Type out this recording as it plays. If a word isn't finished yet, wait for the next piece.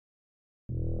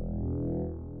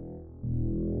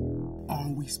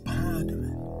always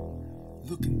pondering,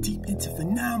 looking deep into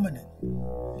phenomenon.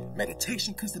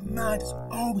 Meditation, cause the mind is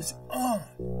always on.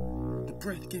 The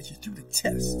breath gets you through the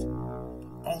test.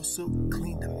 Also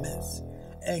clean the mess.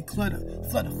 And clutter,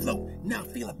 flutter, float, now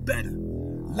feeling better.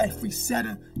 Life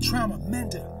resetter, trauma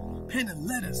mender. Pen and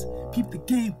letters, keep the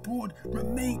game board,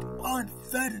 remain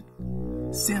unfettered.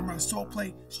 Samurai soul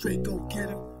play, straight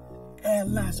go-getter.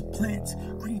 Analyze plants,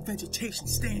 green vegetation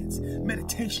stands,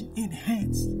 meditation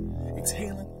enhanced.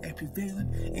 Exhaling and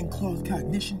prevailing in clothed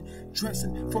cognition,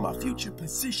 dressing for my future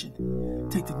position.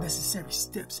 Take the necessary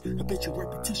steps, habitual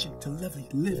repetition to lovely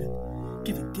living.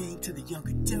 Giving game to the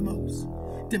younger demos,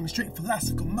 demonstrating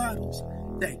philosophical models.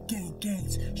 That gain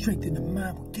gains, strength in the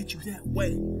mind will get you that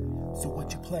way. So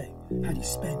what you play, how do you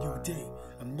spend your day?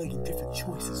 A million different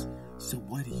choices, so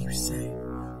what do you say?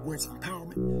 Words of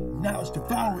empowerment, knowledge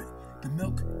devour it. The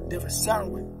milk never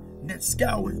sour it, net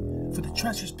scour it, for the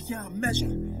treasures beyond measure.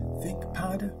 Think,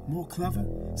 ponder, more clever,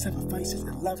 sacrifices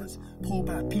and lovers, pulled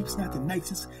by peeps, not the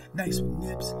nicest, nice with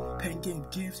nibs, pen game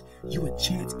gives you a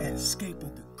chance at escape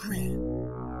of the grid.